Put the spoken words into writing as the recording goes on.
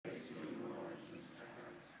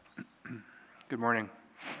Good morning.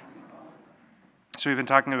 So we've been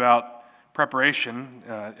talking about preparation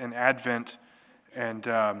in Advent, and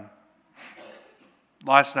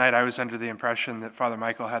last night I was under the impression that Father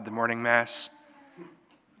Michael had the morning Mass,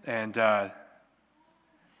 and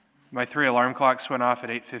my 3 alarm clocks went off at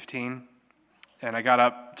 8:15, and I got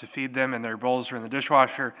up to feed them, and their bowls were in the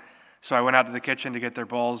dishwasher, so I went out to the kitchen to get their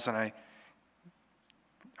bowls, and I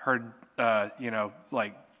heard,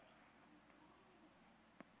 like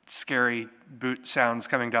scary boot sounds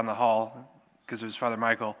coming down the hall, because it was Father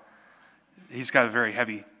Michael. He's got a very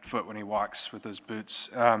heavy foot when he walks with those boots.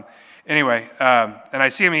 And I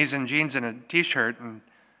see him, he's in jeans and a t-shirt, and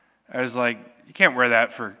I was like, you can't wear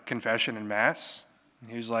that for confession and Mass.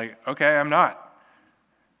 And he was like, okay, I'm not.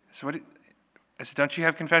 So I said, don't you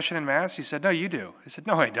have confession and Mass? He said, no, you do. I said,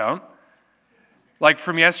 no, I don't. Like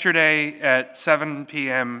from yesterday at 7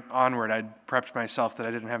 p.m. onward, I'd prepped myself that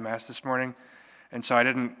I didn't have Mass this morning, and so I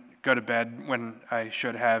didn't go to bed when I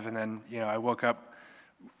should have, and then, I woke up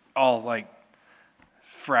all like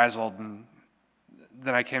frazzled, and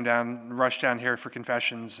then I came down, rushed down here for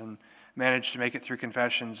confessions, and managed to make it through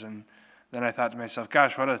confessions, and then I thought to myself,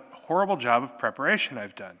 gosh, what a horrible job of preparation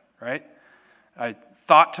I've done, right? I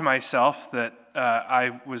thought to myself that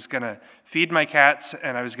I was going to feed my cats,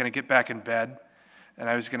 and I was going to get back in bed, and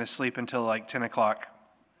I was going to sleep until like 10 o'clock.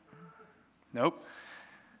 Nope.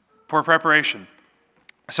 Poor preparation.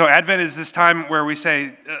 So Advent is this time where we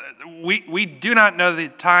say, we do not know the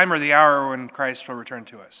time or the hour when Christ will return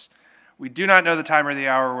to us. We do not know the time or the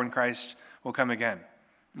hour when Christ will come again.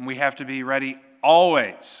 And we have to be ready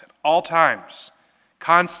always, at all times,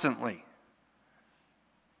 constantly.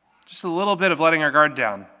 Just a little bit of letting our guard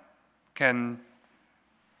down can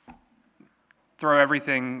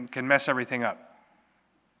mess everything up.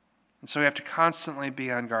 And so we have to constantly be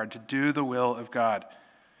on guard to do the will of God.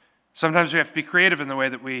 Sometimes we have to be creative in the way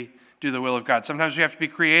that we do the will of God. Sometimes we have to be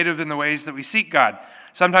creative in the ways that we seek God.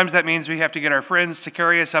 Sometimes that means we have to get our friends to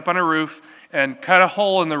carry us up on a roof and cut a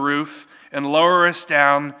hole in the roof and lower us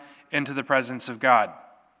down into the presence of God.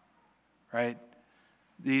 Right?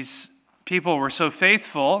 These people were so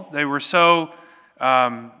faithful. They were so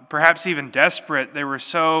perhaps even desperate. They were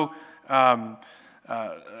so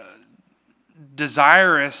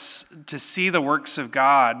desirous to see the works of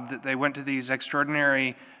God that they went to these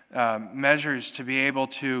extraordinary measures to be able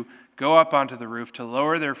to go up onto the roof, to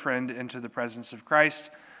lower their friend into the presence of Christ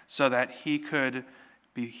so that he could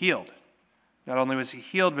be healed. Not only was he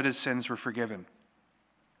healed, but his sins were forgiven.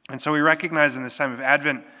 And so we recognize in this time of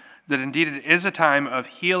Advent that indeed it is a time of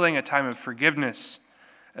healing, a time of forgiveness,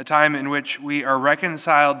 a time in which we are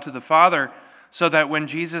reconciled to the Father so that when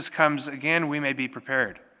Jesus comes again, we may be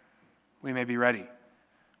prepared. We may be ready.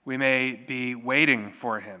 We may be waiting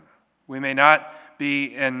for him. We may not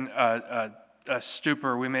be in a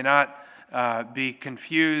stupor. We may not be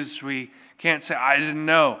confused. We can't say, I didn't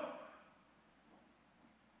know.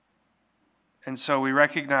 And so we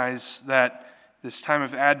recognize that this time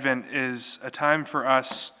of Advent is a time for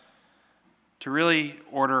us to really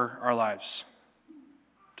order our lives,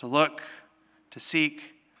 to look, to seek,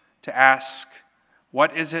 to ask,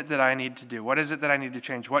 what is it that I need to do? What is it that I need to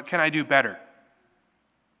change? What can I do better?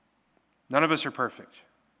 None of us are perfect.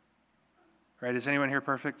 Right? Is anyone here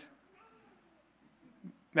perfect?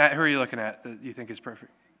 Matt, who are you looking at that you think is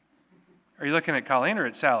perfect? Are you looking at Colleen or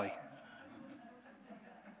at Sally?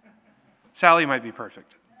 Sally might be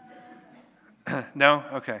perfect. No?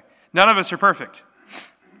 Okay. None of us are perfect.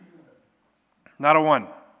 Not a one.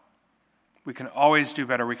 We can always do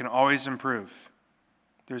better. We can always improve.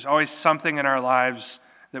 There's always something in our lives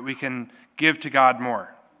that we can give to God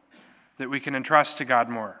more, that we can entrust to God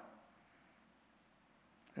more.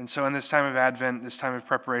 And so in this time of Advent, this time of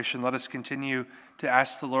preparation, let us continue to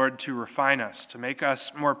ask the Lord to refine us, to make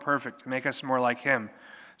us more perfect, to make us more like him,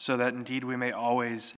 so that indeed we may always